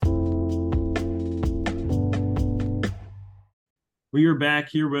We are back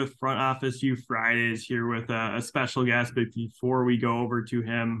here with Front Office U Fridays here with a special guest. But before we go over to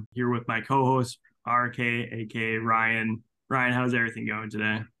him, here with my co-host RK, aka Ryan. Ryan, how's everything going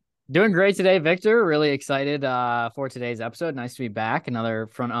today? Doing great today, Victor. Really excited for today's episode. Nice to be back. Another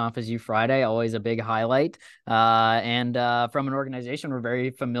Front Office U Friday, always a big highlight. And from an organization we're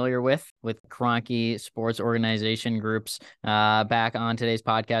very familiar with Kroenke Sports Organization Groups. Back on today's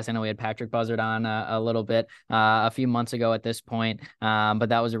podcast, I know we had Patrick Buzzard on a little bit a few months ago at this point, but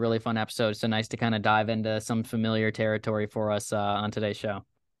that was a really fun episode. So nice to kind of dive into some familiar territory for us on today's show.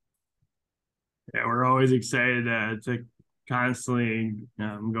 Yeah, we're always excited to constantly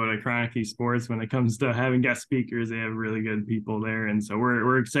go to Kroenke Sports when it comes to having guest speakers. They have really good people there, and so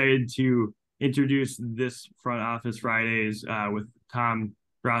we're excited to introduce this Front Office Fridays with Tom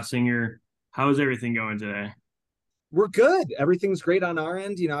Grossinger. How is everything going today? We're good. Everything's great on our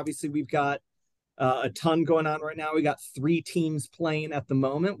end. Obviously we've got a ton going on right now. We got three teams playing at the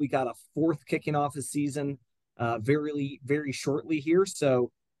moment. We got a fourth kicking off a season very shortly here.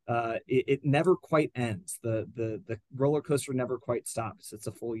 So it never quite ends. The roller coaster never quite stops. It's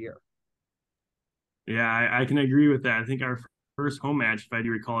a full year. Yeah, I can agree with that. I think our first home match, if I do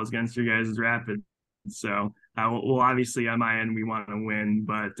recall, is against you guys is Rapid. So, well, obviously on my end, we want to win,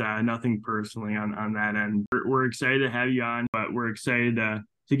 but nothing personally on that end. We're excited to have you on, but we're excited to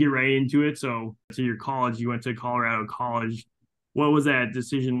get right into it. So, to your college, you went to Colorado College. What was that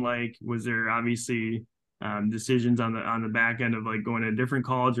decision like? Was there obviously decisions on the back end of like going to a different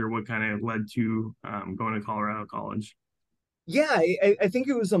college, or what kind of led to going to Colorado College? Yeah, I think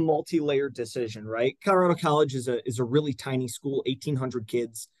it was a multi-layered decision, right? Colorado College is a really tiny school, 1,800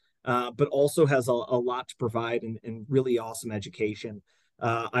 kids, but also has a lot to provide and really awesome education.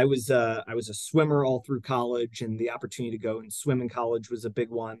 I was a swimmer all through college, and the opportunity to go and swim in college was a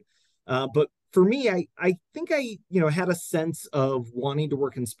big one. But for me, I think I had a sense of wanting to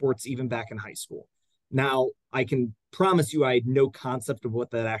work in sports even back in high school. Now, I can promise you I had no concept of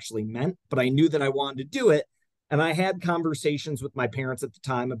what that actually meant, but I knew that I wanted to do it. And I had conversations with my parents at the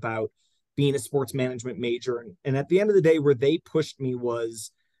time about being a sports management major. And at the end of the day, where they pushed me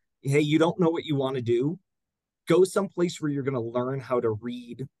was, hey, you don't know what you want to do. Go someplace where you're going to learn how to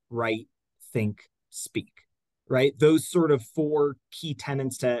read, write, think, speak, right? Those sort of four key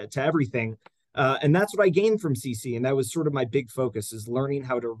tenets to everything. And that's what I gained from CC. And that was sort of my big focus, is learning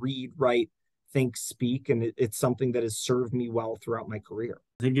how to read, write, think, speak. And it's something that has served me well throughout my career.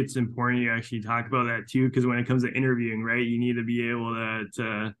 I think it's important you actually talk about that too, because when it comes to interviewing, right, you need to be able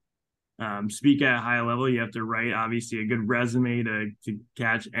to speak at a high level. You have to write obviously a good resume to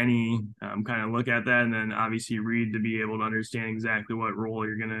catch any kind of look at that, and then obviously read to be able to understand exactly what role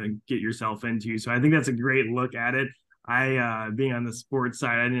you're going to get yourself into. So I think that's a great look at it. I being on the sports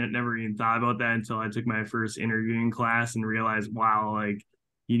side, I didn't never even thought about that until I took my first interviewing class and realized, wow, like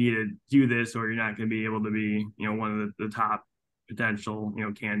you need to do this or you're not going to be able to be, one of the top potential,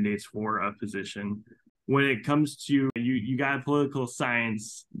 candidates for a position. When it comes to you got a political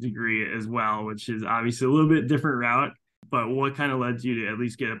science degree as well, which is obviously a little bit different route. But what kind of led you to at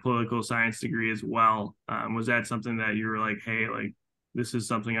least get a political science degree as well? Was that something that you were like, hey, like this is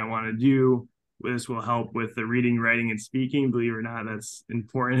something I want to do? This will help with the reading, writing, and speaking. Believe it or not, that's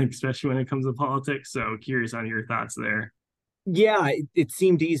important, especially when it comes to politics. So curious on your thoughts there. Yeah, it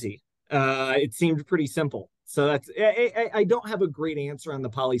seemed easy. It seemed pretty simple. So I don't have a great answer on the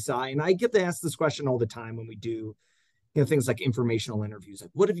poli sci, and I get to ask this question all the time when we do things like informational interviews.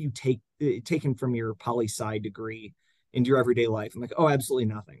 Like, what have you taken from your poli sci degree into your everyday life? I'm like, oh,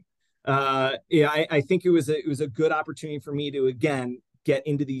 absolutely nothing. Yeah, I think it was a good opportunity for me to again get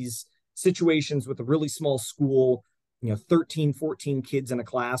into these situations with a really small school, 13, 14 kids in a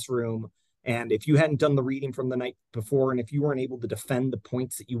classroom. And if you hadn't done the reading from the night before, and if you weren't able to defend the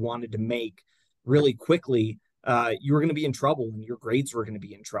points that you wanted to make really quickly, you were going to be in trouble and your grades were going to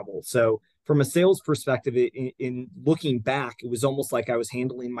be in trouble. So from a sales perspective, in looking back, it was almost like I was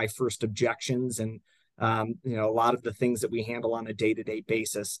handling my first objections and, a lot of the things that we handle on a day-to-day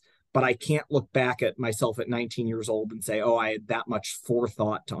basis. But I can't look back at myself at 19 years old and say, oh, I had that much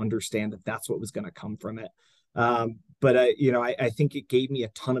forethought to understand that that's what was going to come from it. But I think it gave me a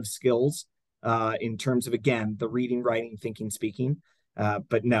ton of skills in terms of, again, the reading, writing, thinking, speaking.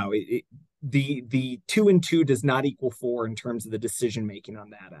 But no, the 2 and 2 does not equal 4 in terms of the decision making on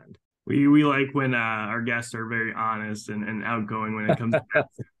that end. We like when our guests are very honest and outgoing when it comes to that.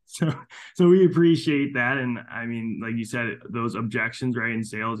 So we appreciate that. And I mean, like you said, those objections, right? In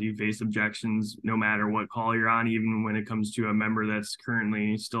sales, you face objections no matter what call you're on, even when it comes to a member that's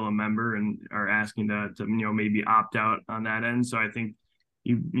currently still a member and are asking to maybe opt out on that end. So I think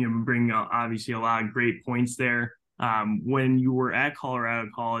you bring obviously a lot of great points there. When you were at Colorado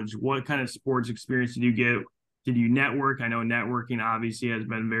College, what kind of sports experience did you get? Did you network? I know networking obviously has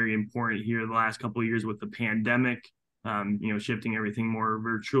been very important here the last couple of years with the pandemic, shifting everything more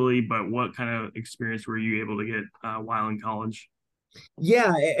virtually. But what kind of experience were you able to get while in college?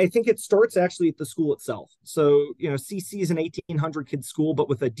 Yeah, I think it starts actually at the school itself. So, CC is an 1,800 kid school, but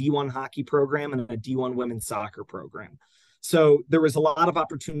with a D1 hockey program and a D1 women's soccer program. So there was a lot of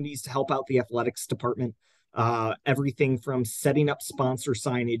opportunities to help out the athletics department. Everything from setting up sponsor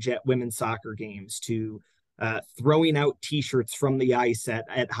signage at women's soccer games to throwing out T-shirts from the ice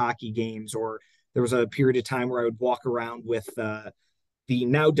at hockey games. Or there was a period of time where I would walk around with the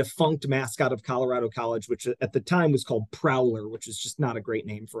now defunct mascot of Colorado College, which at the time was called Prowler, which is just not a great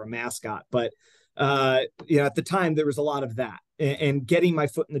name for a mascot. But at the time there was a lot of that, and getting my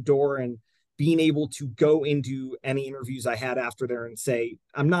foot in the door and being able to go into any interviews I had after there and say,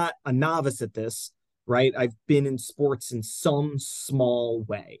 I'm not a novice at this, right? I've been in sports in some small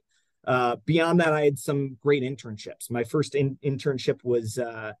way. Beyond that, I had some great internships. My first internship was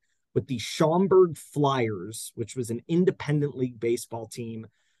with the Schaumburg Flyers, which was an independent league baseball team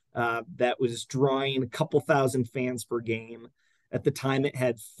that was drawing a couple thousand fans per game. At the time, it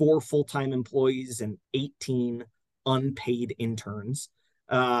had 4 full-time employees and 18 unpaid interns.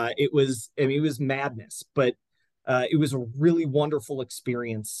 It was madness, but it was a really wonderful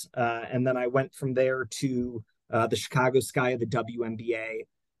experience. And then I went from there to the Chicago Sky of the WNBA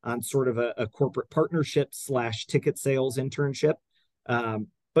on sort of a corporate partnership / ticket sales internship.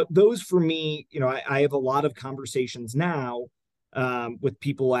 But those for me, I have a lot of conversations now with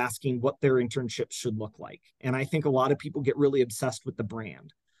people asking what their internships should look like. And I think a lot of people get really obsessed with the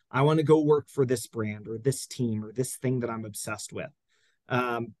brand. I want to go work for this brand or this team or this thing that I'm obsessed with.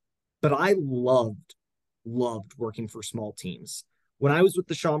 But I loved working for small teams. When I was with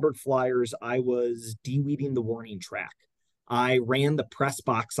the Schaumburg Flyers, I was de-weeding the warning track. I ran the press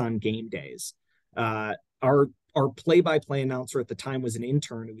box on game days. Our play-by-play announcer at the time was an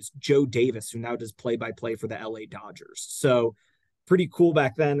intern. It was Joe Davis, who now does play-by-play for the LA Dodgers. So pretty cool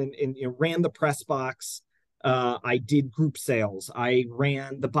back then, and ran the press box. I did group sales. I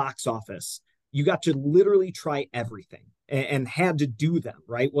ran the box office. You got to literally try everything and had to do them,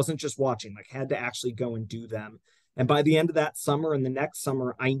 right? Wasn't just watching, had to actually go and do them. And by the end of that summer and the next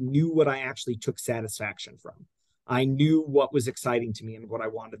summer, I knew what I actually took satisfaction from. I knew what was exciting to me and what I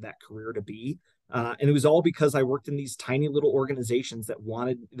wanted that career to be. And it was all because I worked in these tiny little organizations that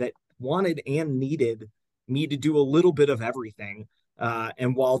wanted and needed me to do a little bit of everything.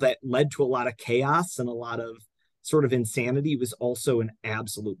 And while that led to a lot of chaos and a lot of sort of insanity, it was also an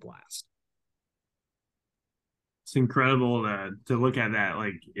absolute blast. It's incredible to look at that.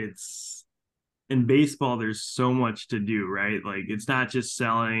 It's in baseball, there's so much to do, right? It's not just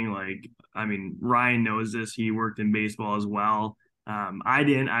selling. Ryan knows this. He worked in baseball as well. I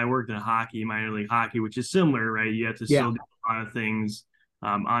didn't. I worked in hockey, minor league hockey, which is similar, right? You have to still do a lot of things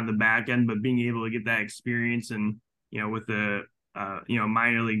on the back end, but being able to get that experience and, with the,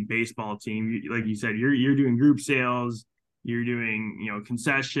 minor league baseball team, like you said, you're doing group sales, you're doing,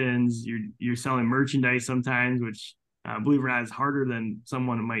 concessions, you're selling merchandise sometimes, which believe it or not is harder than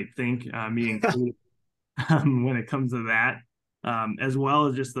someone might think, me included, when it comes to that. As well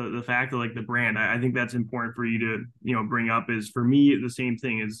as just the fact of the brand. I think that's important for you to, bring up. Is for me, the same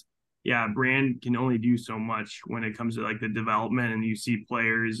thing is, brand can only do so much when it comes to the development, and you see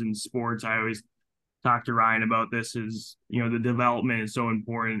players in sports. I always talk to Ryan about this is, the development is so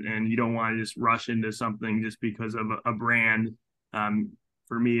important, and you don't want to just rush into something just because of a brand.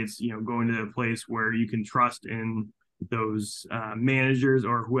 For me, it's, going to a place where you can trust in those managers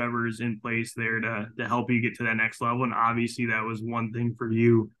or whoever's in place there to help you get to that next level. And obviously that was one thing for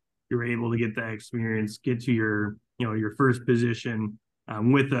you. You were able to get that experience, get to your first position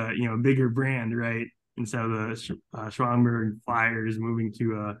with a bigger brand, right? Instead of the Schaumburg Flyers, moving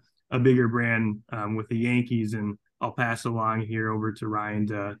to a bigger brand with the Yankees. And I'll pass along here over to Ryan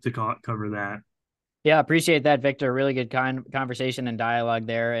to cover that. Yeah, appreciate that, Victor. Really good conversation and dialogue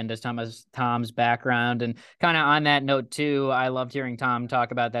there, and just Tom's background. And kind of on that note too, I loved hearing Tom talk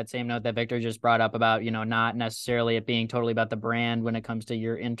about that same note that Victor just brought up about, not necessarily it being totally about the brand when it comes to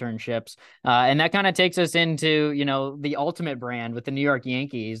your internships. And that kind of takes us into, the ultimate brand with the New York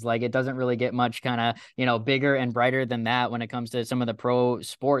Yankees. It doesn't really get much kind of, bigger and brighter than that when it comes to some of the pro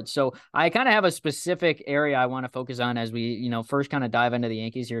sports. So I kind of have a specific area I want to focus on as we, first kind of dive into the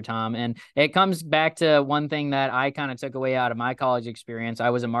Yankees here, Tom. And it comes back back to one thing that I kind of took away out of my college experience. I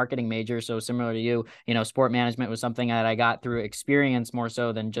was a marketing major, so similar to you, sport management was something that I got through experience more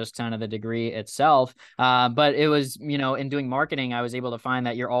so than just kind of the degree itself. But it was, in doing marketing, I was able to find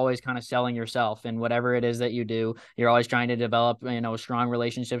that you're always kind of selling yourself in whatever it is that you do. You're always trying to develop, strong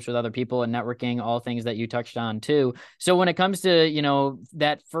relationships with other people and networking, all things that you touched on too. So when it comes to,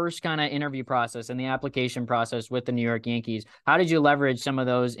 that first kind of interview process and the application process with the New York Yankees, how did you leverage some of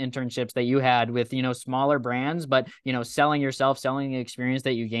those internships that you had with, smaller brands, but, selling yourself, selling the experience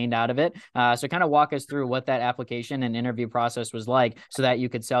that you gained out of it? So kind of walk us through what that application and interview process was like so that you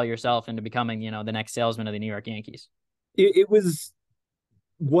could sell yourself into becoming, the next salesman of the New York Yankees. It was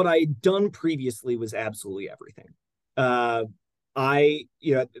what I'd done previously was absolutely everything. The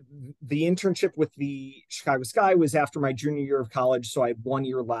internship with the Chicago Sky was after my junior year of college, so I had 1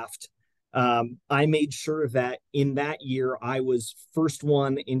 year left. I made sure that in that year, I was first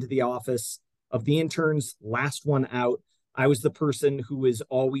one into the office of the interns, last one out. I was the person who was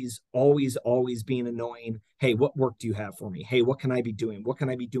always, always, always being annoying. Hey, what work do you have for me? Hey, what can I be doing? What can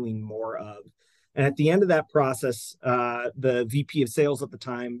I be doing more of? And at the end of that process, the VP of sales at the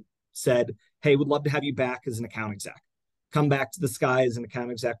time said, hey, would love to have you back as an account exec. Come back to the Sky as an account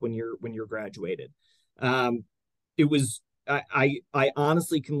exec when you're graduated. It was, I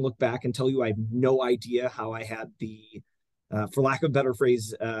honestly can look back and tell you I have no idea how I had the, for lack of a better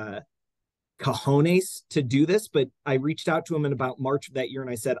phrase, cojones to do this, but I reached out to him in about March of that year and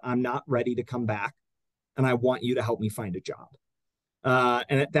I said, I'm not ready to come back and I want you to help me find a job.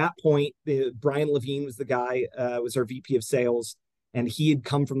 And at that point, Brian Levine was the guy, was our VP of sales, and he had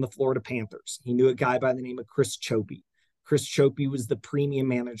come from the Florida Panthers. He knew a guy by the name of Chris Chope. Chris Chope was the premium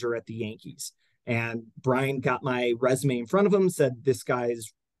manager at the Yankees. And Brian got my resume in front of him, said, this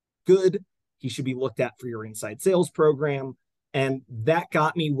guy's good. He should be looked at for your inside sales program. And that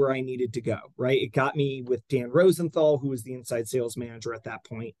got me where I needed to go, right? It got me with Dan Rosenthal, who was the inside sales manager at that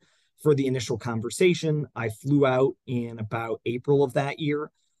point. For the initial conversation, I flew out in about April of that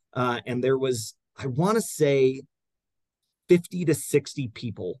year. And there was, I want to say, 50 to 60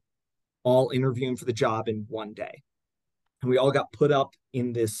 people all interviewing for the job in one day. And we all got put up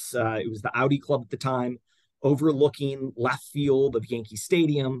in this, it was the Audi Club at the time, overlooking left field of Yankee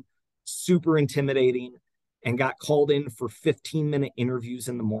Stadium, super intimidating, and got called in for 15-minute interviews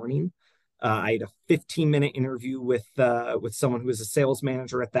in the morning. I had a 15-minute interview with someone who was a sales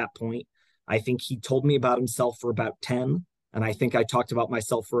manager at that point. I think he told me about himself for about 10, and I think I talked about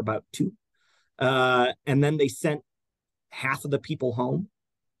myself for about 2. And then they sent half of the people home.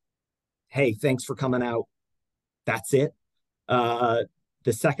 Hey, thanks for coming out. That's it.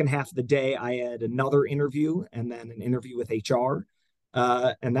 The second half of the day, I had another interview and then an interview with HR,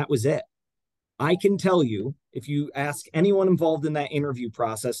 and that was it. I can tell you, if you ask anyone involved in that interview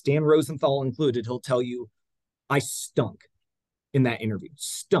process, Dan Rosenthal included, he'll tell you, I stunk in that interview.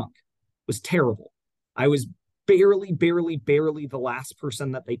 Stunk. It was terrible. I was barely the last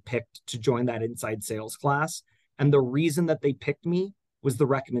person that they picked to join that inside sales class. And the reason that they picked me was the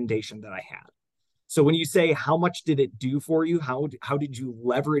recommendation that I had. So when you say, how much did it do for you? How did you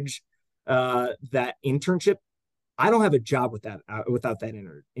leverage that internship? I don't have a job with that without that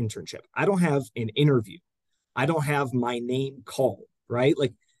internship. I don't have an interview. I don't have my name called, right?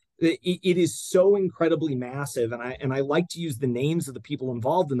 Like it is so incredibly massive. And I like to use the names of the people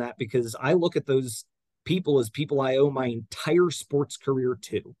involved in that because I look at those people as people I owe my entire sports career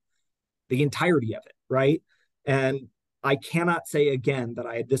to, the entirety of it, right? And I cannot say again that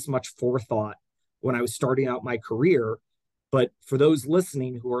I had this much forethought when I was starting out my career. But for those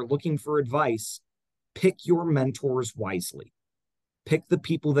listening who are looking for advice, pick your mentors wisely. Pick the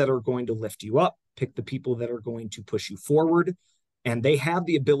people that are going to lift you up. Pick the people that are going to push you forward. And they have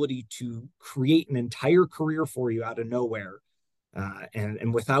the ability to create an entire career for you out of nowhere.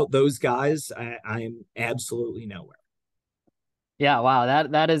 And without those guys, I'm absolutely nowhere. Yeah, wow,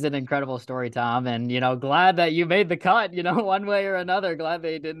 that is an incredible story, Tom. And glad that you made the cut, one way or another. Glad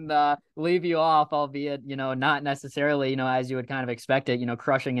they didn't leave you off, albeit, not necessarily, as you would kind of expect it,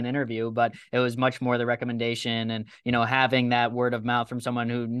 crushing an interview, but it was much more the recommendation and, having that word of mouth from someone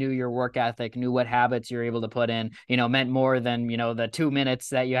who knew your work ethic, knew what habits you're able to put in, meant more than, the 2 minutes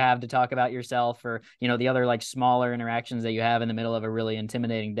that you have to talk about yourself or, the other like smaller interactions that you have in the middle of a really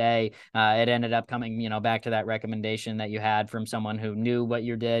intimidating day. It ended up coming, back to that recommendation that you had from someone someone who knew what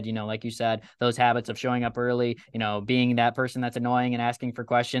you did, like you said, those habits of showing up early, being that person that's annoying and asking for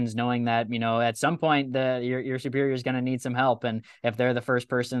questions, knowing that, at some point your superior is going to need some help. And if they're the first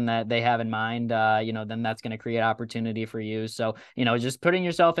person that they have in mind, then that's going to create opportunity for you. So, just putting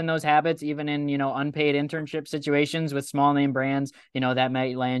yourself in those habits, even in, unpaid internship situations with small name brands, that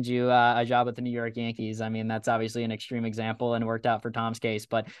might land you a job with the New York Yankees. I mean, that's obviously an extreme example and worked out for Tom's case,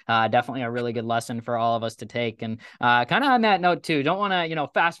 but definitely a really good lesson for all of us to take. And kind of on that note too, don't want to,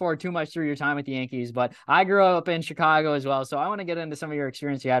 fast forward too much through your time with the Yankees, but I grew up in Chicago as well. So I want to get into some of your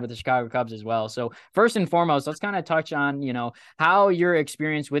experience you had with the Chicago Cubs as well. So first and foremost, let's kind of touch on, how your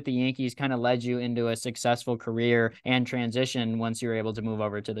experience with the Yankees kind of led you into a successful career and transition once you were able to move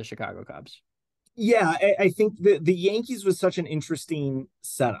over to the Chicago Cubs. Yeah, I think the Yankees was such an interesting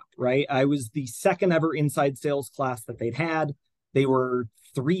setup, right? I was the second ever inside sales class that they'd had. They were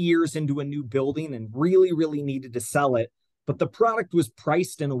 3 years into a new building and really, really needed to sell it. But the product was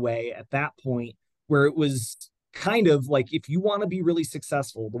priced in a way at that point where it was kind of like, if you want to be really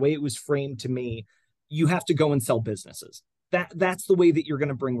successful, the way it was framed to me, you have to go and sell businesses. That's the way that you're going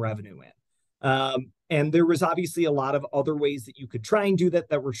to bring revenue in. And there was obviously a lot of other ways that you could try and do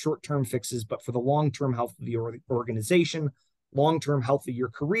that were short-term fixes, but for the long-term health of the organization, long-term health of your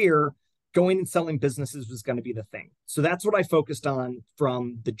career, going and selling businesses was going to be the thing. So that's what I focused on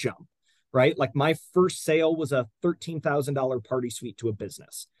from the jump, right? Like my first sale was a $13,000 party suite to a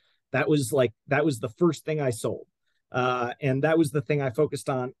business. That was the first thing I sold. And that was the thing I focused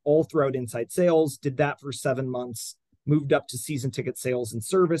on all throughout inside sales, did that for 7 months, moved up to season ticket sales and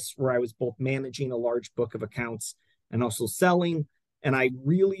service, where I was both managing a large book of accounts and also selling. And I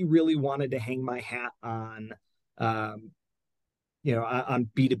really, really wanted to hang my hat on, on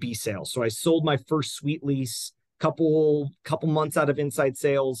B2B sales. So I sold my first suite lease couple months out of inside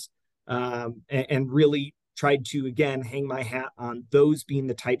sales, and really tried to, again, hang my hat on those being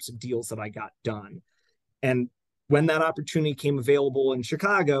the types of deals that I got done. And when that opportunity came available in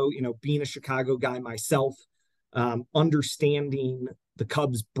Chicago, being a Chicago guy myself, understanding the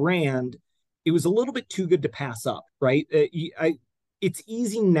Cubs brand, it was a little bit too good to pass up, right? It's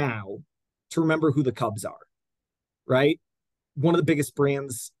easy now to remember who the Cubs are, right? One of the biggest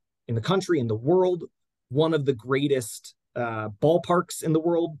brands in the country, in the world, one of the greatest ballparks in the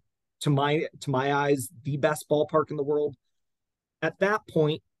world, to my eyes, the best ballpark in the world. At that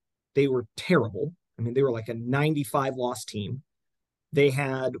point, they were terrible. I mean, they were like a 95 loss team. They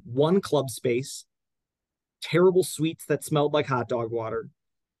had one club space, terrible suites that smelled like hot dog water,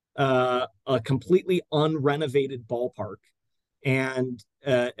 a completely unrenovated ballpark, and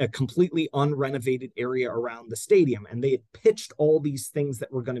a completely unrenovated area around the stadium. And they had pitched all these things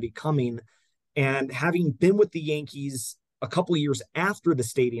that were going to be coming. And having been with the Yankees a couple of years after the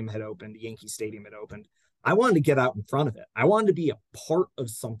stadium had opened, Yankee Stadium had opened, I wanted to get out in front of it. I wanted to be a part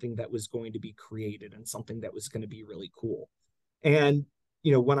of something that was going to be created and something that was going to be really cool. And,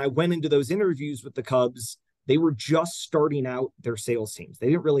 when I went into those interviews with the Cubs, they were just starting out their sales teams. They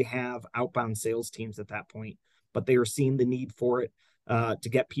didn't really have outbound sales teams at that point, but they were seeing the need for it to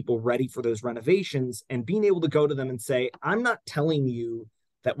get people ready for those renovations, and being able to go to them and say, I'm not telling you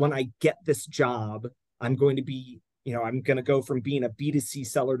that when I get this job, I'm going to be, I'm going to go from being a B2C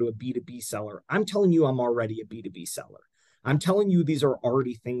seller to a B2B seller. I'm telling you, I'm already a B2B seller. I'm telling you, these are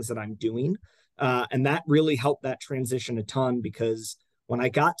already things that I'm doing. And that really helped that transition a ton, because when I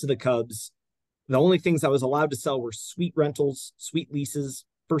got to the Cubs, the only things I was allowed to sell were suite rentals, suite leases,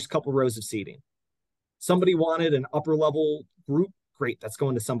 first couple rows of seating. Somebody wanted an upper level group, great, that's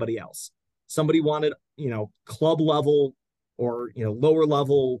going to somebody else. Somebody wanted, club level or, lower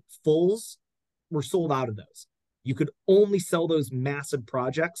level fulls, we're sold out of those. You could only sell those massive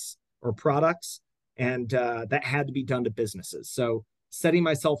projects or products, and that had to be done to businesses. So setting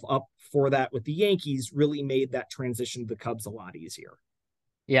myself up for that with the Yankees really made that transition to the Cubs a lot easier.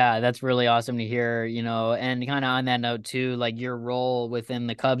 Yeah, that's really awesome to hear, and kind of on that note too, like your role within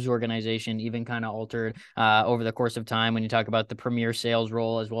the Cubs organization even kind of altered over the course of time when you talk about the premier sales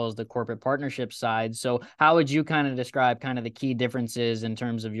role as well as the corporate partnership side. So how would you kind of describe kind of the key differences in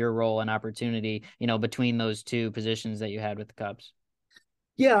terms of your role and opportunity, between those two positions that you had with the Cubs?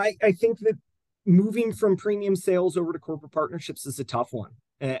 Yeah, I think that moving from premium sales over to corporate partnerships is a tough one.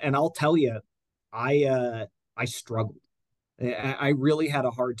 And I'll tell you, I struggled. I really had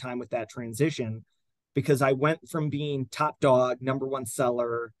a hard time with that transition, because I went from being top dog, number one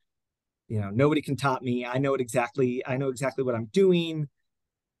seller, nobody can top me. I know exactly what I'm doing,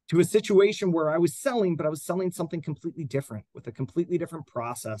 to a situation where I was selling, but I was selling something completely different with a completely different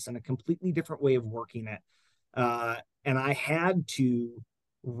process and a completely different way of working it. And I had to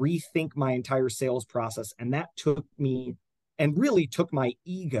rethink my entire sales process. And that took me and really took my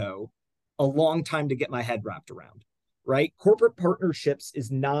ego a long time to get my head wrapped around, right? Corporate partnerships is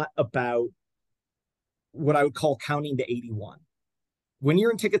not about what I would call counting to 81. When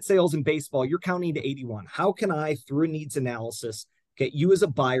you're in ticket sales in baseball, you're counting to 81. How can I, through a needs analysis, get you as a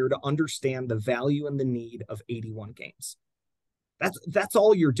buyer to understand the value and the need of 81 games? That's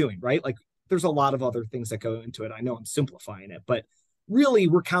all you're doing, right? Like, there's a lot of other things that go into it. I know I'm simplifying it, but really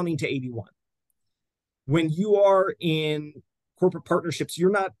we're counting to 81. When you are in corporate partnerships, you're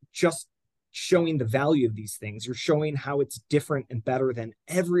not just showing the value of these things. You're showing how it's different and better than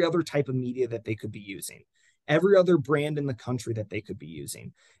every other type of media that they could be using, every other brand in the country that they could be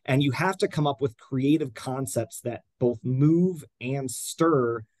using. And you have to come up with creative concepts that both move and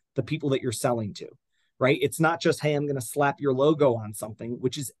stir the people that you're selling to, right? It's not just, hey, I'm going to slap your logo on something,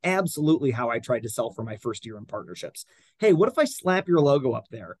 which is absolutely how I tried to sell for my first year in partnerships. Hey, what if I slap your logo up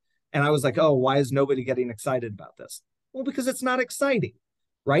there? And I was like, oh, why is nobody getting excited about this? Well, because it's not exciting,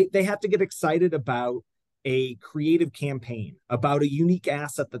 right? They have to get excited about a creative campaign, about a unique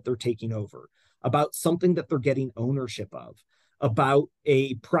asset that they're taking over, about something that they're getting ownership of, about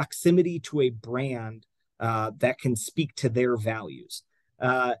a proximity to a brand that can speak to their values.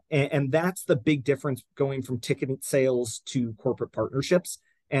 And that's the big difference going from ticket sales to corporate partnerships.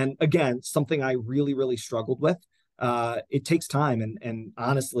 And again, something I really, really struggled with. It takes time. And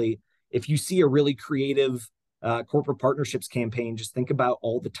honestly, if you see a really creative corporate partnerships campaign, just think about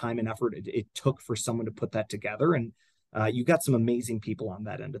all the time and effort it took for someone to put that together. And you got some amazing people on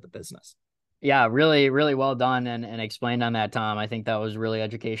that end of the business. Yeah, really, really well done and explained on that, Tom. I think that was really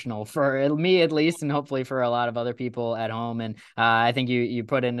educational for me at least, and hopefully for a lot of other people at home. And I think you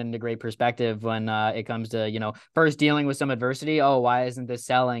put it into great perspective when it comes to, first dealing with some adversity. Oh, why isn't this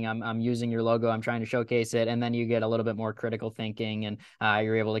selling? I'm using your logo. I'm trying to showcase it. And then you get a little bit more critical thinking, and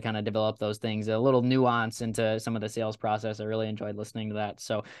you're able to kind of develop those things, a little nuance into some of the sales process. I really enjoyed listening to that.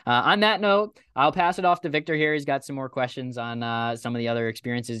 So on that note, I'll pass it off to Victor here. He's got some more questions on some of the other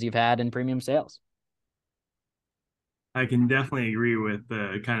experiences you've had in premium sales. I can definitely agree with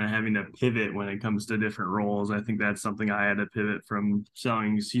kind of having to pivot when it comes to different roles. I think that's something I had to pivot from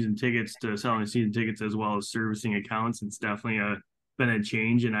selling season tickets to selling season tickets as well as servicing accounts. It's definitely been a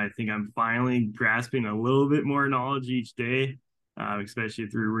change, and I think I'm finally grasping a little bit more knowledge each day, especially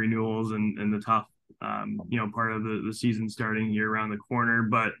through renewals and the tough, part of the season starting here around the corner.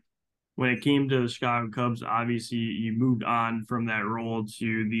 But when it came to the Chicago Cubs, obviously you moved on from that role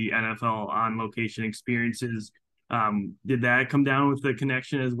to the NFL on location experiences. Did that come down with the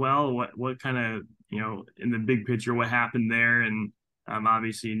connection as well? What kind of, in the big picture, what happened there? And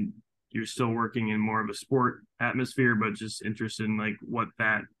obviously you're still working in more of a sport atmosphere, but just interested in like what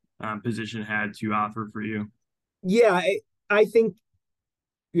that position had to offer for you. Yeah, I think,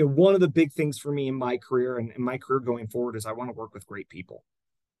 one of the big things for me in my career and in my career going forward is I want to work with great people.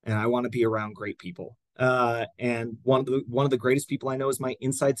 And I want to be around great people. And one of the greatest people I know is my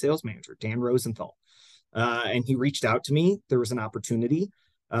inside sales manager, Dan Rosenthal. And he reached out to me. There was an opportunity.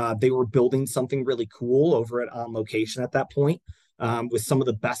 They were building something really cool over at On Location at that point, with some of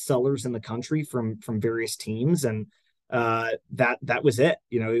the best sellers in the country from various teams. And that was it.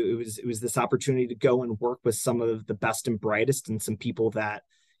 It was this opportunity to go and work with some of the best and brightest and some people that.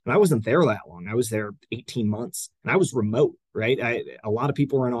 And I wasn't there that long. I was there 18 months and I was remote, right? A lot of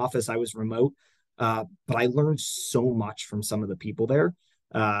people were in office. I was remote, but I learned so much from some of the people there.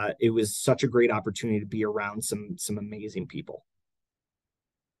 It was such a great opportunity to be around some amazing people.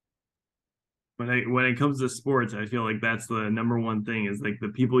 When it comes to sports, I feel like that's the number one thing is like the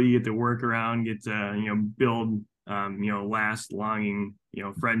people you get to work around, get to, build, last longing,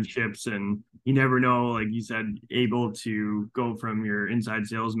 friendships. And you never know, like you said, able to go from your inside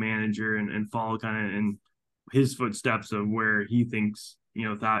sales manager and follow kind of in his footsteps of where he thinks,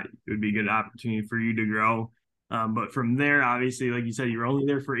 thought it would be a good opportunity for you to grow. But from there, obviously, like you said, you were only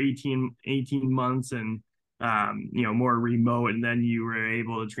there for 18 months and, more remote. And then you were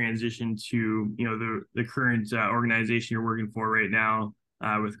able to transition to, the current organization you're working for right now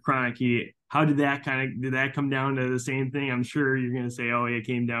with Kroenke. How did that come down to the same thing? I'm sure you're going to say, oh, it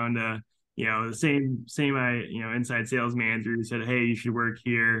came down to, the same, inside sales manager who said, hey, you should work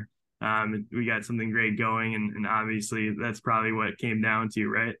here. We got something great going. And obviously that's probably what it came down to,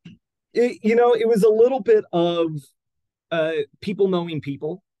 right? It was a little bit of people knowing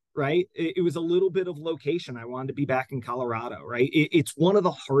people, right? It was a little bit of location. I wanted to be back in Colorado, right? It's one of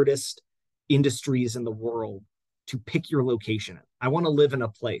the hardest industries in the world to pick your location in. I want to live in a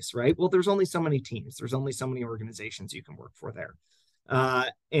place, right? Well, there's only so many teams. There's only so many organizations you can work for there.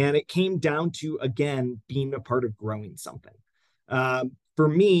 And it came down to, again, being a part of growing something. For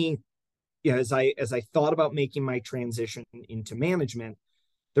me, as I thought about making my transition into management,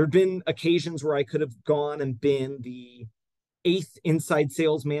 there had been occasions where I could have gone and been the 8th inside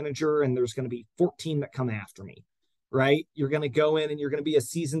sales manager, and there's going to be 14 that come after me, right? You're going to go in and you're going to be a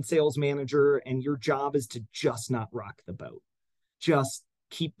seasoned sales manager, and your job is to just not rock the boat, just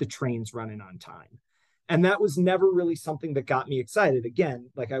keep the trains running on time. And that was never really something that got me excited. Again,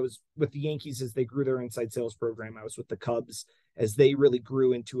 like I was with the Yankees as they grew their inside sales program. I was with the Cubs as they really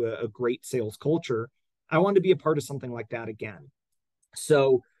grew into a great sales culture. I wanted to be a part of something like that again.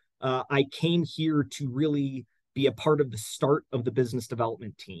 So I came here to really be a part of the start of the business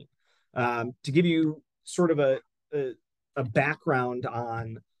development team. To give you sort of a background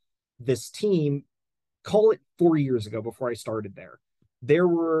on this team, call it 4 years ago before I started there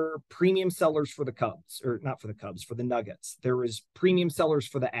were premium sellers for the Cubs, or not for the Cubs, for the Nuggets. There was premium sellers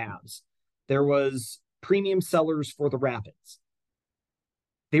for the Avs. There was premium sellers for the Rapids.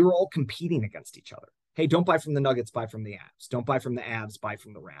 They were all competing against each other. Hey, don't buy from the Nuggets, buy from the Avs. Don't buy from the Avs, buy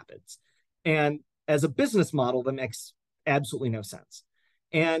from the Rapids. And as a business model, that makes absolutely no sense.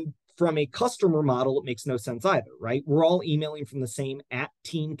 And from a customer model, it makes no sense either, right? We're all emailing from the same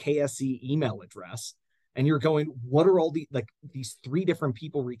 @TeamKSE email address. And you're going, what are all these 3 different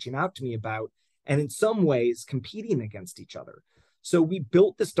people reaching out to me about? And in some ways, competing against each other. So we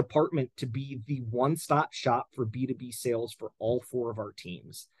built this department to be the one-stop shop for B2B sales for all 4 of our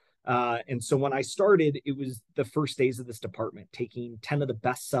teams. And so when I started, it was the first days of this department, taking 10 of the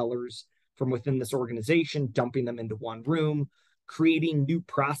best sellers from within this organization, dumping them into one room, creating new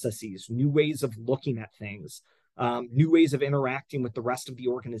processes, new ways of looking at things, new ways of interacting with the rest of the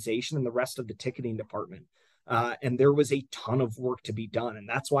organization and the rest of the ticketing department. And there was a ton of work to be done. And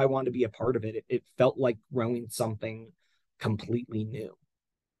that's why I wanted to be a part of it. It felt like growing something completely new.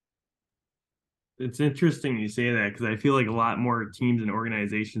 It's interesting you say that, because I feel like a lot more teams and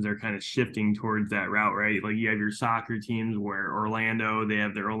organizations are kind of shifting towards that route, right? Like you have your soccer teams where Orlando, they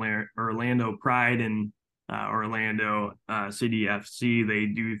have their Orlando Pride and Orlando City FC. They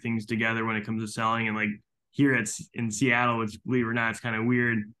do things together when it comes to selling. And like here in Seattle, which believe it or not, it's kind of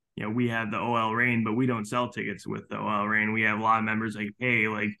weird. You know, we have the OL Reign, but we don't sell tickets with the OL Reign. We have a lot of members like, hey,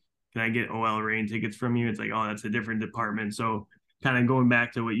 like, can I get OL Reign tickets from you? It's like, oh, that's a different department. So kind of going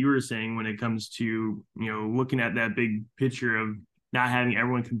back to what you were saying when it comes to, you know, looking at that big picture of not having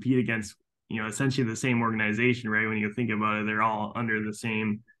everyone compete against, you know, essentially the same organization, right? When you think about it, they're all under the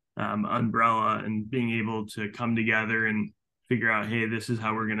same umbrella, and being able to come together and figure out, hey, this is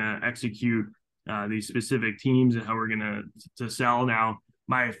how we're going to execute these specific teams and how we're going to sell. Now,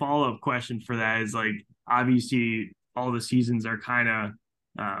 my follow-up question for that is, like, obviously all the seasons are kind of,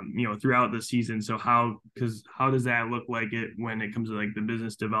 you know, throughout the season. So how does that look like it when it comes to like the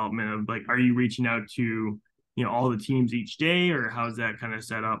business development of, like, are you reaching out to, you know, all the teams each day, or how's that kind of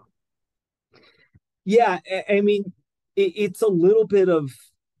set up? Yeah, I mean, it's a little bit of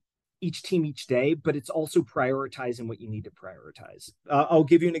each team each day, but it's also prioritizing what you need to prioritize. I'll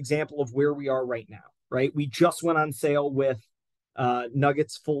give you an example of where we are right now, right? We just went on sale with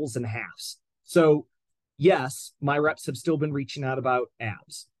Nuggets fulls and halves. So yes, my reps have still been reaching out about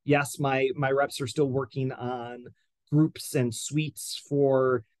abs. Yes, my reps are still working on groups and suites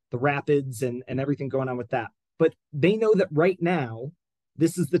for the Rapids and everything going on with that. But they know that right now,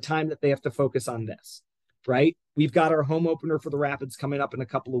 this is the time that they have to focus on this, right? We've got our home opener for the Rapids coming up in a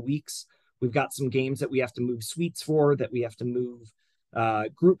couple of weeks. We've got some games that we have to move suites for, that we have to move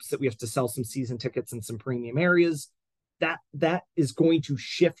groups, that we have to sell some season tickets in some premium areas. That is going to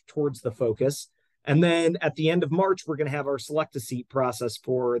shift towards the focus. And then at the end of March, we're going to have our select a seat process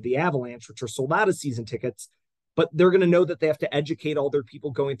for the Avalanche, which are sold out of season tickets, but they're going to know that they have to educate all their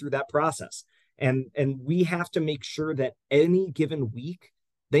people going through that process. And we have to make sure that any given week,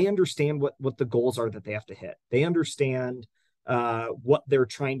 they understand what the goals are that they have to hit. They understand what they're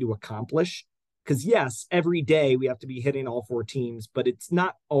trying to accomplish. Because yes, every day we have to be hitting all 4 teams, but it's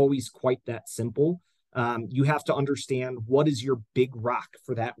not always quite that simple. You have to understand what is your big rock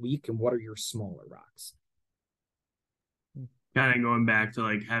for that week and what are your smaller rocks. Kind of going back to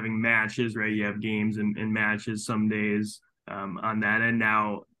like having matches, right? You have games and matches some days on that end.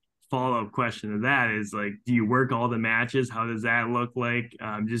 Now, follow-up question to that is, like, do you work all the matches? How does that look like?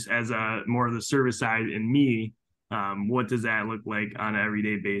 Just as a more of the service side in me, what does that look like on an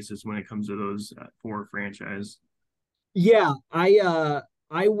everyday basis when it comes to those 4 franchise? Yeah,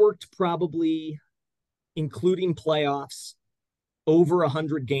 I worked probably, including playoffs, over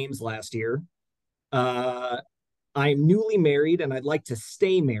 100 games last year. I'm newly married and I'd like to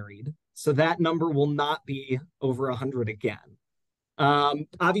stay married, so that number will not be over 100 again.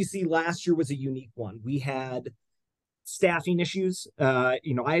 Obviously, last year was a unique one. We had staffing issues. I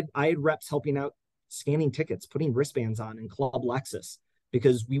had reps helping out scanning tickets, putting wristbands on in Club Lexus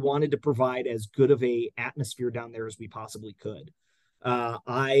because we wanted to provide as good of a atmosphere down there as we possibly could.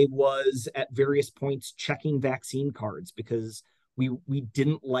 I was at various points checking vaccine cards because we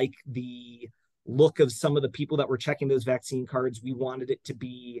didn't like the look of some of the people that were checking those vaccine cards. We wanted it to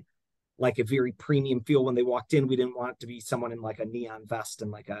be like a very premium feel when they walked in. We didn't want it to be someone in like a neon vest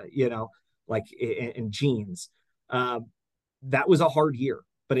and like in jeans. That was a hard year,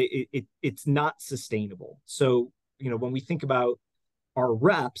 but it's not sustainable. So, when we think about our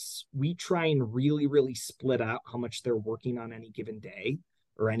reps, we try and really, really split out how much they're working on any given day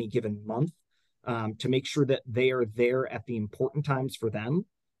or any given month, to make sure that they are there at the important times for them,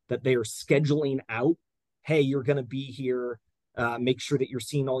 that they are scheduling out, hey, you're going to be here. Make sure that you're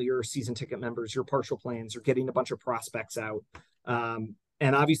seeing all your season ticket members, your partial plans, you're getting a bunch of prospects out.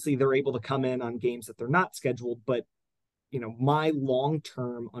 And obviously they're able to come in on games that they're not scheduled. But, my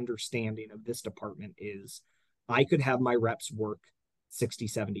long-term understanding of this department is I could have my reps work 60,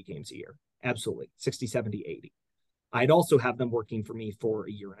 70 games a year. Absolutely. 60, 70, 80. I'd also have them working for me for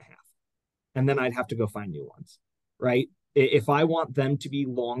a year and a half. And then I'd have to go find new ones, right? If I want them to be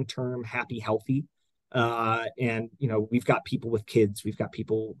long-term, happy, healthy, and we've got people with kids, we've got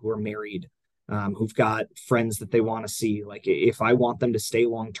people who are married, who've got friends that they want to see. Like, if I want them to stay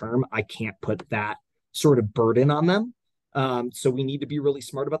long-term, I can't put that sort of burden on them. So we need to be really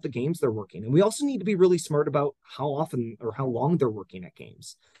smart about the games they're working. And we also need to be really smart about how often or how long they're working at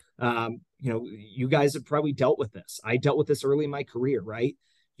games. You guys have probably dealt with this. I dealt with this early in my career, right?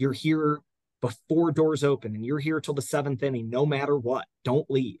 You're here before doors open and you're here till the 7th inning, no matter what. Don't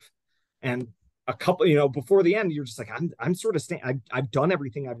leave. And a couple, before the end, you're just like, I'm sort of I've done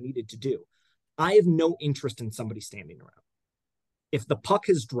everything I've needed to do. I have no interest in somebody standing around. If the puck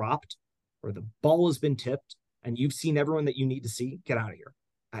has dropped or the ball has been tipped and you've seen everyone that you need to see, get out of here.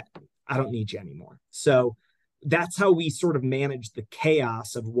 I don't need you anymore. So that's how we sort of manage the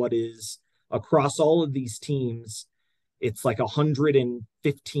chaos of what is across all of these teams. It's like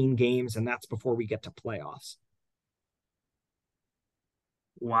 115 games, and that's before we get to playoffs.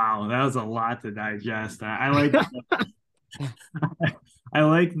 Wow, that was a lot to digest. I like I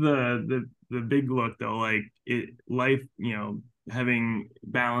like the big look though, like life, having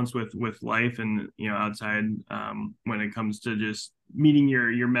balance with life and outside, when it comes to just meeting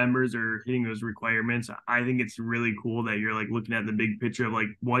your members or hitting those requirements. I think it's really cool that you're like looking at the big picture of like,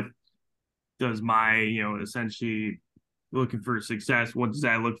 what does my essentially looking for success, what does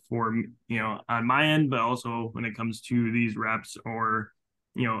that look for on my end, but also when it comes to these reps or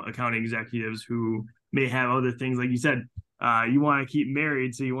account executives who may have other things, like you said, you want to keep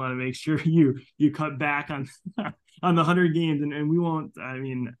married, so you want to make sure you cut back on on the 100 games, and we won't,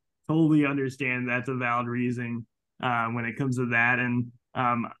 totally understand that's a valid reason when it comes to that. And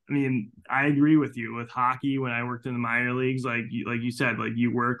I agree with you with hockey. When I worked in the minor leagues, like you said, like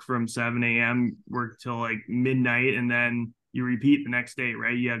you work from 7 a.m., work till like midnight, and then you repeat the next day,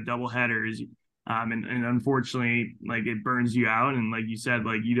 right? You have double headers. And unfortunately, like, it burns you out. And like you said,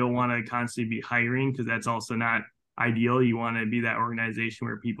 like, you don't want to constantly be hiring, because that's also not ideal. You want to be that organization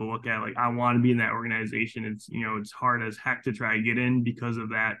where people look at, like, I want to be in that organization. It's, it's hard as heck to try to get in because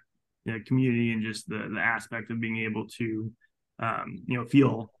of that community and just the aspect of being able to,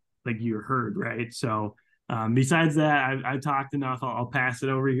 feel like you're heard, right? So besides that, I've talked enough. I'll pass it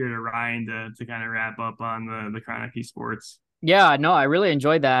over here to Ryan to kind of wrap up on the Kroenke sports. Yeah, no, I really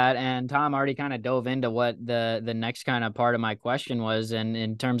enjoyed that. And Tom already kind of dove into what the next kind of part of my question was, and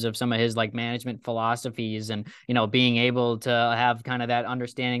in terms of some of his like management philosophies and, being able to have kind of that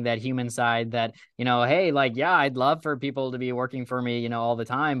understanding, that human side that, hey, like, yeah, I'd love for people to be working for me, all the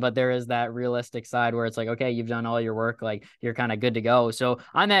time, but there is that realistic side where it's like, okay, you've done all your work, like you're kind of good to go. So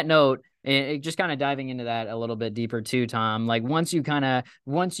on that note, just kind of diving into that a little bit deeper too, Tom, like once you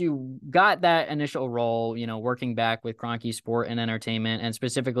got that initial role, working back with Kroenke Sport and Entertainment, and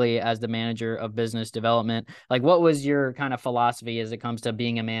specifically as the manager of business development, like what was your kind of philosophy as it comes to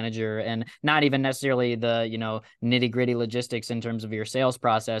being a manager, and not even necessarily the, nitty gritty logistics in terms of your sales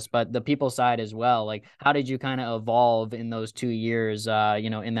process, but the people side as well? Like, how did you kind of evolve in those 2 years,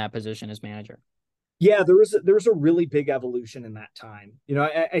 in that position as manager? Yeah, there was a really big evolution in that time.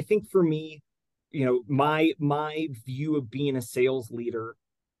 I think for me, my view of being a sales leader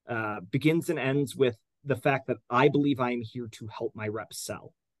begins and ends with the fact that I believe I am here to help my reps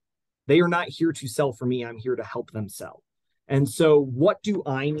sell. They are not here to sell for me. I'm here to help them sell. And so what do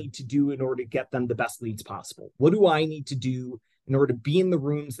I need to do in order to get them the best leads possible? What do I need to do in order to be in the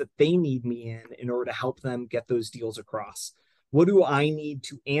rooms that they need me in order to help them get those deals across? What do I need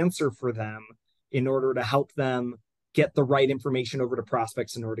to answer for them in order to help them get the right information over to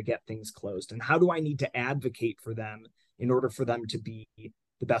prospects in order to get things closed? And how do I need to advocate for them in order for them to be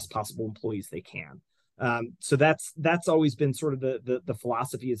the best possible employees they can? So that's always been sort of the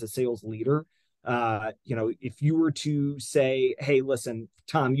philosophy as a sales leader. If you were to say, hey, listen,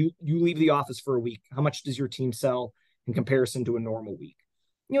 Tom, you leave the office for a week, how much does your team sell in comparison to a normal week?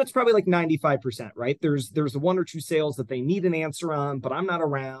 It's probably like 95%, right? There's the one or two sales that they need an answer on, but I'm not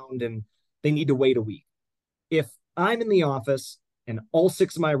around and they need to wait a week. If I'm in the office and all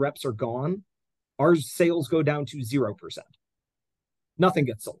 6 of my reps are gone, our sales go down to 0%. Nothing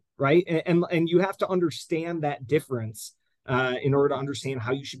gets sold, right? And you have to understand that difference in order to understand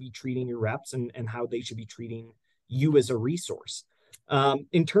how you should be treating your reps and how they should be treating you as a resource.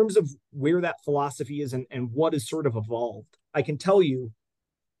 In terms of where that philosophy is and what is sort of evolved, I can tell you,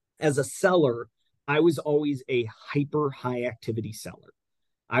 as a seller, I was always a hyper high activity seller.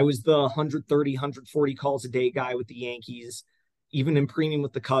 I was the 130, 140 calls a day guy with the Yankees. Even in premium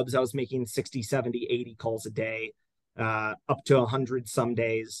with the Cubs, I was making 60, 70, 80 calls a day, up to 100 some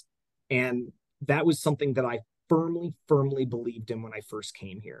days. And that was something that I firmly, firmly believed in when I first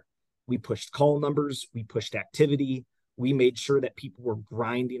came here. We pushed call numbers, we pushed activity, we made sure that people were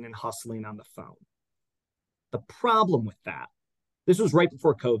grinding and hustling on the phone. The problem with that, this was right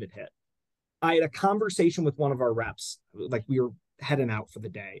before COVID hit. I had a conversation with one of our reps, like we were heading out for the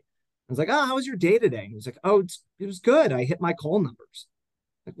day. I was like, oh, how was your day today? And he was like, oh, it was good. I hit my call numbers.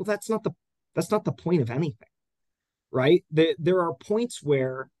 Like, well, that's not the point of anything, right? There are points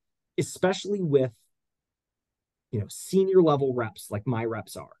where, especially with, senior level reps like my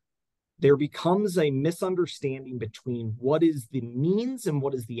reps are, there becomes a misunderstanding between what is the means and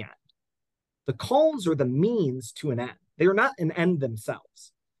what is the end. The calls are the means to an end. They are not an end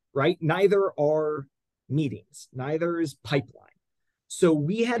themselves, right? Neither are meetings, neither is pipeline. So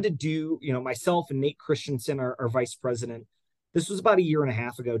we had to do, myself and Nate Christensen, our vice president, this was about 1.5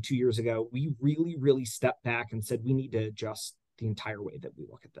 years ago, 2 years ago. We really, really stepped back and said, we need to adjust the entire way that we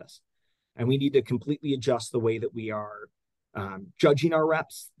look at this. And we need to completely adjust the way that we are judging our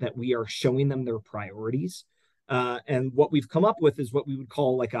reps, that we are showing them their priorities. And what we've come up with is what we would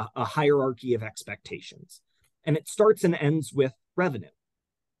call like a hierarchy of expectations. And it starts and ends with revenue,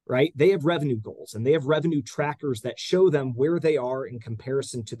 right? They have revenue goals and they have revenue trackers that show them where they are in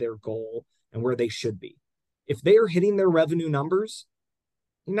comparison to their goal and where they should be. If they are hitting their revenue numbers,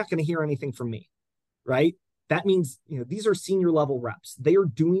 you're not going to hear anything from me, right? That means, these are senior level reps. They are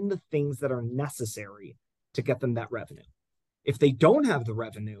doing the things that are necessary to get them that revenue. If they don't have the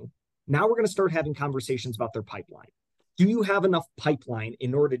revenue, now we're going to start having conversations about their pipeline. Do you have enough pipeline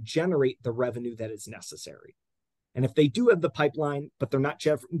in order to generate the revenue that is necessary? And if they do have the pipeline, but they're not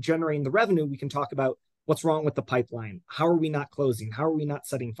generating the revenue, we can talk about what's wrong with the pipeline. How are we not closing? How are we not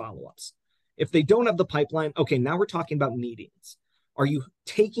setting follow-ups? If they don't have the pipeline, okay, now we're talking about meetings. Are you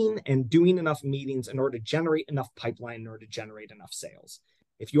taking and doing enough meetings in order to generate enough pipeline in order to generate enough sales?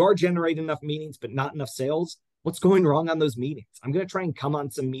 If you are generating enough meetings, but not enough sales, what's going wrong on those meetings? I'm going to try and come on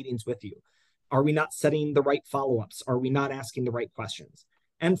some meetings with you. Are we not setting the right follow-ups? Are we not asking the right questions?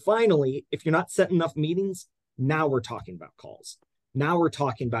 And finally, if you're not setting enough meetings, now we're talking about calls. Now we're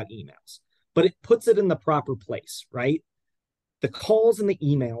talking about emails. But it puts it in the proper place, right? The calls and the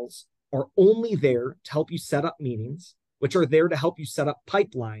emails are only there to help you set up meetings, which are there to help you set up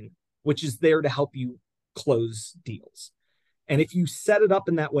pipeline, which is there to help you close deals. And if you set it up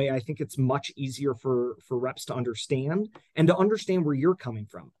in that way, I think it's much easier for reps to understand and to understand where you're coming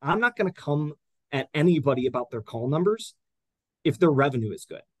from. I'm not going to come at anybody about their call numbers if their revenue is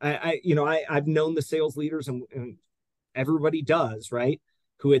good. I've known the sales leaders and everybody does, right?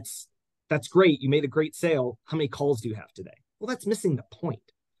 That's great. You made a great sale. How many calls do you have today? Well, that's missing the point.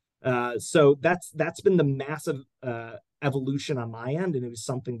 So that's been the massive evolution on my end. And it was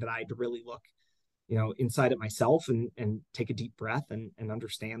something that I had to really look, inside at myself and take a deep breath and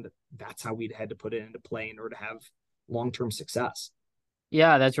understand that that's how we'd had to put it into play in order to have long-term success.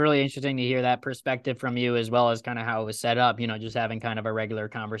 Yeah, that's really interesting to hear that perspective from you, as well as kind of how it was set up, just having kind of a regular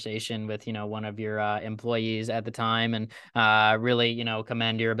conversation with, one of your employees at the time, and really,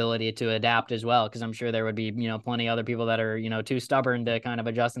 commend your ability to adapt as well. Cause I'm sure there would be, plenty of other people that are, too stubborn to kind of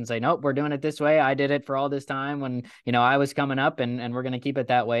adjust and say, nope, we're doing it this way. I did it for all this time when, I was coming up, and we're going to keep it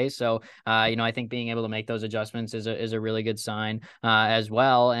that way. So, I think being able to make those adjustments is a really good sign as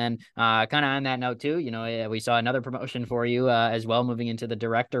well. And kind of on that note too, we saw another promotion for you as well, moving into the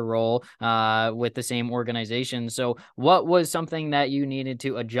director role with the same organization. So what was something that you needed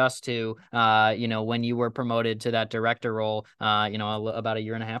to adjust to, when you were promoted to that director role, about 1.5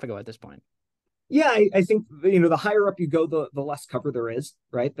 years ago at this point? Yeah, I think the higher up you go, the less cover there is,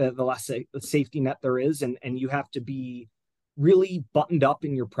 right? The less the safety net there is, and you have to be really buttoned up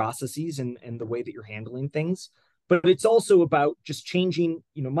in your processes and the way that you're handling things. But it's also about just changing.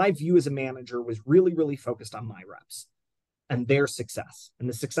 My view as a manager was really, really focused on my reps and their success and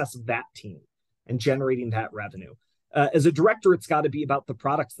the success of that team and generating that revenue. As a director, it's got to be about the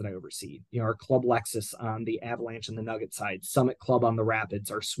products that I oversee. Our Club Lexus on the Avalanche and the Nugget side, Summit Club on the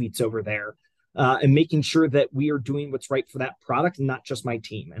Rapids, our suites over there, and making sure that we are doing what's right for that product and not just my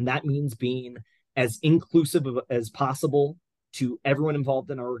team. And that means being as inclusive as possible to everyone involved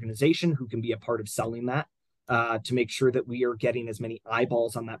in our organization who can be a part of selling that, to make sure that we are getting as many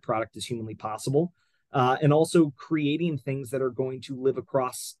eyeballs on that product as humanly possible. And also creating things that are going to live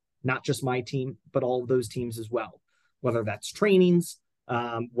across not just my team, but all of those teams as well, whether that's trainings,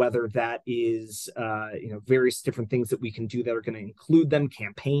 whether that is various different things that we can do that are going to include them,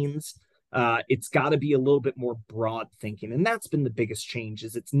 campaigns. It's got to be a little bit more broad thinking. And that's been the biggest change.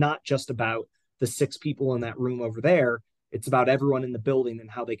 Is it's not just about the 6 people in that room over there. It's about everyone in the building and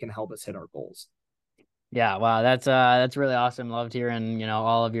how they can help us hit our goals. Yeah, wow, that's really awesome. Loved hearing,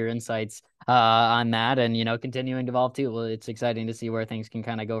 all of your insights on that, and continuing to evolve too. Well, it's exciting to see where things can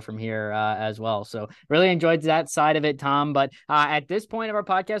kind of go from here as well. So really enjoyed that side of it, Tom. But at this point of our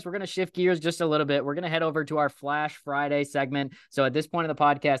podcast, we're going to shift gears just a little bit. We're going to head over to our Flash Friday segment. So at this point of the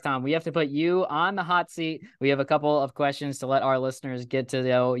podcast, Tom, we have to put you on the hot seat. We have a couple of questions to let our listeners get to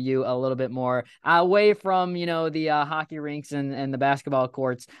know you a little bit more away from the hockey rinks and the basketball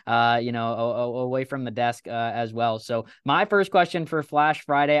courts, away from the desk as well. So my first question for Flash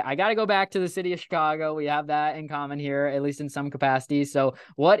Friday, I got to go back to the city of Chicago. We have that in common here, at least in some capacity. So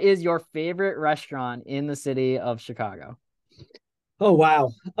what is your favorite restaurant in the city of Chicago? Oh, wow.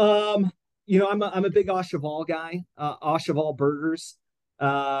 I'm a big Au Cheval guy, Au Cheval Burgers.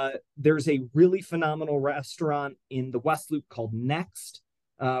 There's a really phenomenal restaurant in the West Loop called Next,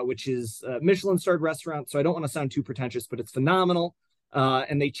 which is a Michelin-starred restaurant. So I don't want to sound too pretentious, but it's phenomenal.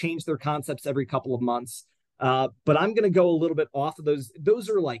 And they change their concepts every couple of months. But I'm going to go a little bit off of those. Those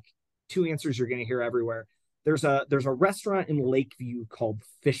are like 2 answers you're going to hear everywhere. There's a restaurant in Lakeview called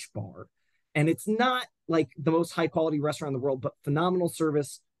Fish Bar, and it's not like the most high quality restaurant in the world, but phenomenal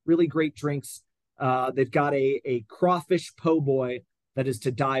service, really great drinks. They've got a crawfish po' boy that is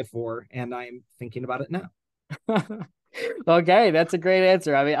to die for, and I'm thinking about it now. Okay, that's a great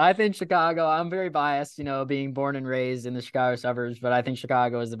answer. I mean, I think Chicago, I'm very biased, being born and raised in the Chicago suburbs, but I think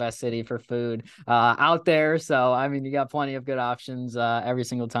Chicago is the best city for food out there. So, I mean, you got plenty of good options every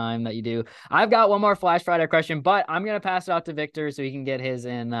single time that you do. I've got one more Flash Friday question, but I'm going to pass it off to Victor so he can get his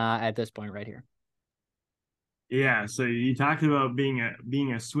in at this point right here. Yeah, so you talked about being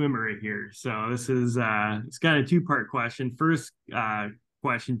a swimmer here. So this is it's got a 2-part question. First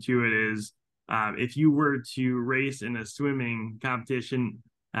question to it is, if you were to race in a swimming competition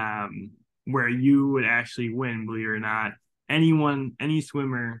where you would actually win, believe it or not, any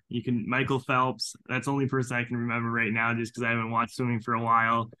swimmer, Michael Phelps, that's the only person I can remember right now just because I haven't watched swimming for a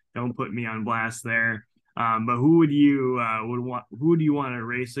while. Don't put me on blast there. But who would you want to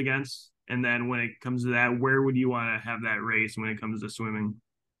race against? And then when it comes to that, where would you want to have that race when it comes to swimming?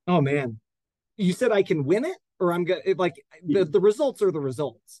 Oh man, you said I can win it, or I'm gonna like the results are the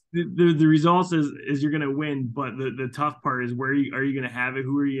results. The results is you're gonna win, but the tough part is are you gonna have it?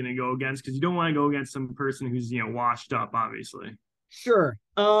 Who are you gonna go against? Because you don't want to go against some person who's washed up, obviously. Sure.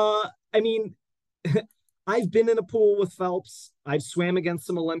 I mean, I've been in a pool with Phelps. I've swam against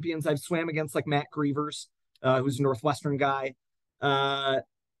some Olympians. I've swam against like Matt Grievers, who's a Northwestern guy.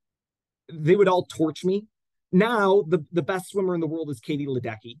 They would all torch me. Now the best swimmer in the world is Katie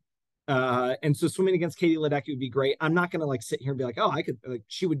Ledecky. And so swimming against Katie Ledecky would be great. I'm not gonna like sit here and be like, oh, I could like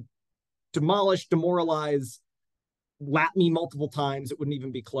she would demoralize, lap me multiple times. It wouldn't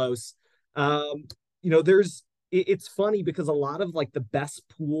even be close. It's funny because a lot of like the best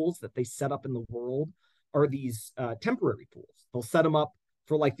pools that they set up in the world are these temporary pools. They'll set them up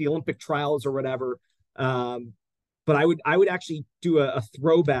for like the Olympic trials or whatever. But I would actually do a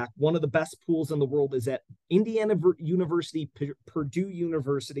throwback. One of the best pools in the world is at Indiana University, Purdue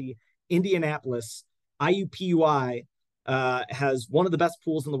University, Indianapolis. IUPUI has one of the best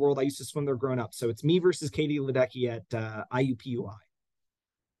pools in the world. I used to swim there growing up. So it's me versus Katie Ledecky at IUPUI.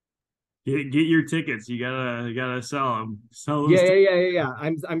 Get your tickets. You gotta sell them. Yeah.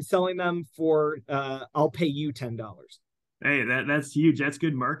 I'm selling them for I'll pay you $10. Hey, that's huge. That's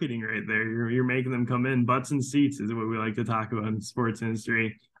good marketing right there. You're making them come in. Butts and seats is what we like to talk about in the sports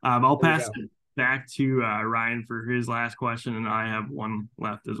industry. I'll pass it back to Ryan for his last question, and I have one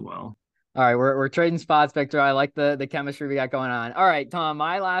left as well. All right, we're trading spots, Victor. I like the chemistry we got going on. All right, Tom,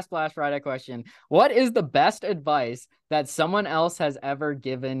 my last Flash Friday question. What is the best advice that someone else has ever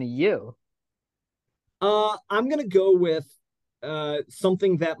given you? I'm gonna go with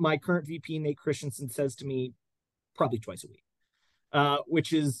something that my current VP Nate Christensen says to me probably twice a week,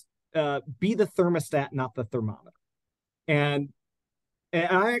 which is be the thermostat, not the thermometer. And and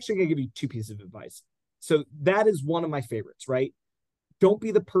I'm actually gonna give you two pieces of advice. So that is one of my favorites, right? Don't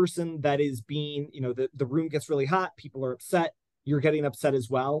be the person that is being, the room gets really hot, people are upset, you're getting upset as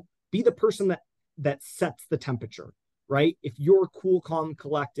well. Be the person that sets the temperature, right? If you're cool, calm,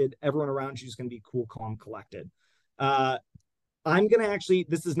 collected, everyone around you is going to be cool, calm, collected. uh I'm going to actually,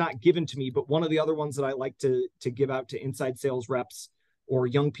 this is not given to me, but one of the other ones that I like to give out to inside sales reps or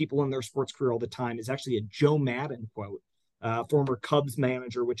young people in their sports career all the time is actually a Joe Madden quote, former Cubs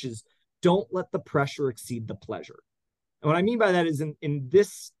manager, which is, don't let the pressure exceed the pleasure. And what I mean by that is in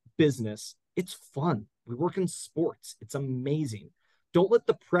this business, it's fun. We work in sports. It's amazing. Don't let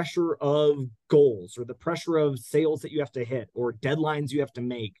the pressure of goals or the pressure of sales that you have to hit or deadlines you have to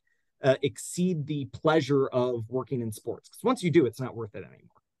make exceed the pleasure of working in sports. Because once you do, it's not worth it anymore.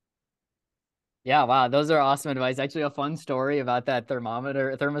 Yeah, wow, those are awesome advice. Actually, a fun story about that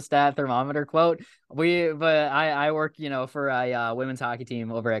thermometer quote. I work, for a women's hockey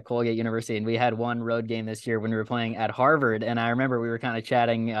team over at Colgate University, and we had one road game this year when we were playing at Harvard. And I remember we were kind of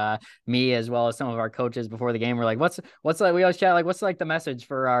chatting, me as well as some of our coaches before the game. We're like, what's like? We always chat like, what's like the message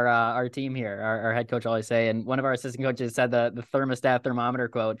for our team here? Our head coach always say, and one of our assistant coaches said the thermostat thermometer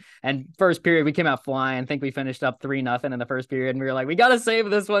quote. And first period, we came out flying. I think we finished up 3-0 in the first period, and we were like, we got to save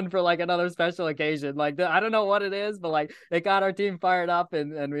this one for like another special occasion. Like, I don't know what it is, but like it got our team fired up,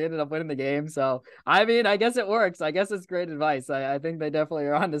 and we ended up winning the game. So I mean, I guess it works. I guess it's great advice. I think they definitely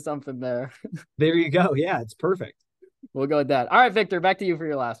are onto something there. There you go. Yeah, it's perfect. We'll go with that. All right, Victor, back to you for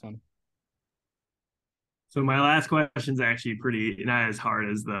your last one. So my last question is actually pretty not as hard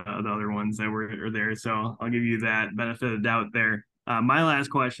as the other ones that were there. So I'll give you that benefit of the doubt there. My last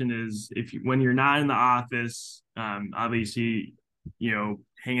question is, when you're not in the office, obviously,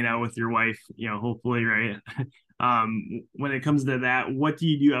 hanging out with your wife, hopefully, right? When it comes to that, what do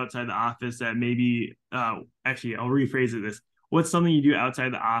you do outside the office that maybe, actually, I'll rephrase it this. What's something you do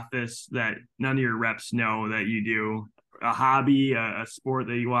outside the office that none of your reps know that you do? A hobby, a sport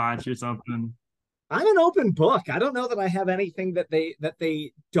that you watch or something? I'm an open book. I don't know that I have anything that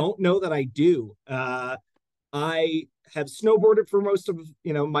they don't know that I do. I have snowboarded for most of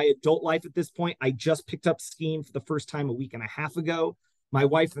my adult life at this point. I just picked up skiing for the first time a week and a half ago. My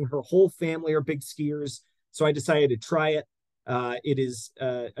wife and her whole family are big skiers, so I decided to try it. It is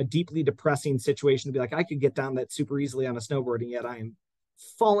a deeply depressing situation to be like, I could get down that super easily on a snowboard, and yet I am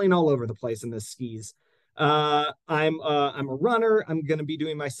falling all over the place in the skis. I'm a runner. I'm going to be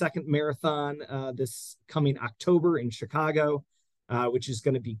doing my second marathon this coming October in Chicago, which is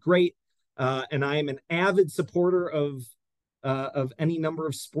going to be great. And I am an avid supporter of any number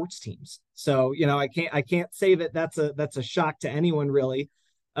of sports teams. So I can't say that that's a shock to anyone really.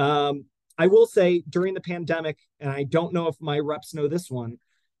 I will say during the pandemic, and I don't know if my reps know this one.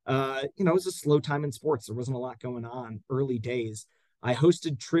 It was a slow time in sports. There wasn't a lot going on early days. I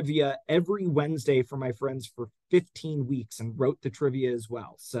hosted trivia every Wednesday for my friends for 15 weeks and wrote the trivia as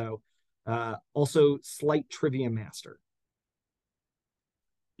well. So also slight trivia master.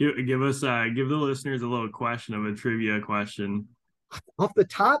 Give the listeners a little question of a trivia question. Off the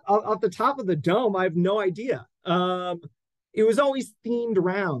top of the dome, I have no idea. It was always themed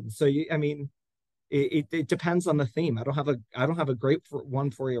around. So it depends on the theme. I don't have a great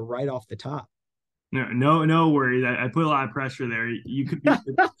one for you right off the top. No worries. I put a lot of pressure there. You could be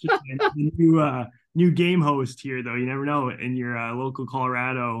the new game host here, though. You never know in your local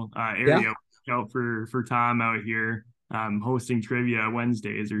Colorado area. Yeah. Look out for Tom out here hosting trivia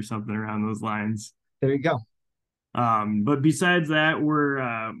Wednesdays or something around those lines. There you go. But besides that, we're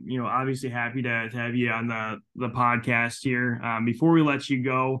obviously happy to have you on the podcast here. Before we let you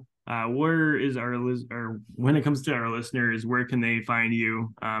go, where is when it comes to our listeners, where can they find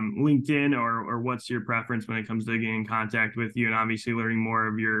you? LinkedIn or what's your preference when it comes to getting in contact with you and obviously learning more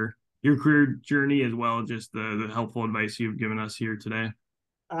of your career journey as well as just the helpful advice you've given us here today?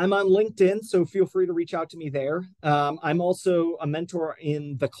 I'm on LinkedIn, so feel free to reach out to me there. I'm also a mentor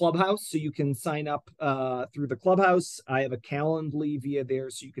in the Clubhouse, so you can sign up through the Clubhouse. I have a Calendly via there,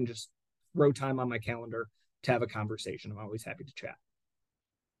 so you can just throw time on my calendar to have a conversation. I'm always happy to chat.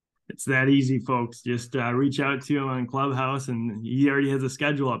 It's that easy, folks. Just reach out to him on Clubhouse, and he already has a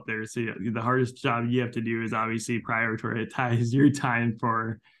schedule up there. So the hardest job you have to do is obviously prioritize your time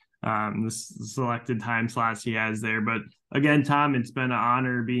for the selected time slots he has there. But again, Tom, it's been an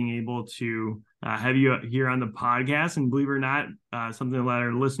honor being able to have you here on the podcast. And believe it or not, something to let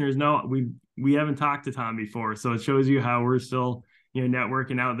our listeners know, we haven't talked to Tom before, so it shows you how we're still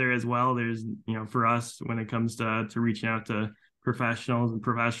networking out there as well. There's for us, when it comes to reaching out to professionals and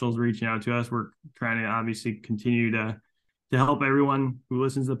professionals reaching out to us, we're trying to obviously continue to help everyone who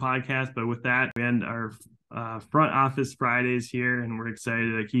listens to the podcast. But with that, we end our Front Office Fridays here, and we're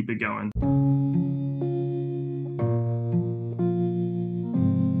excited to keep it going.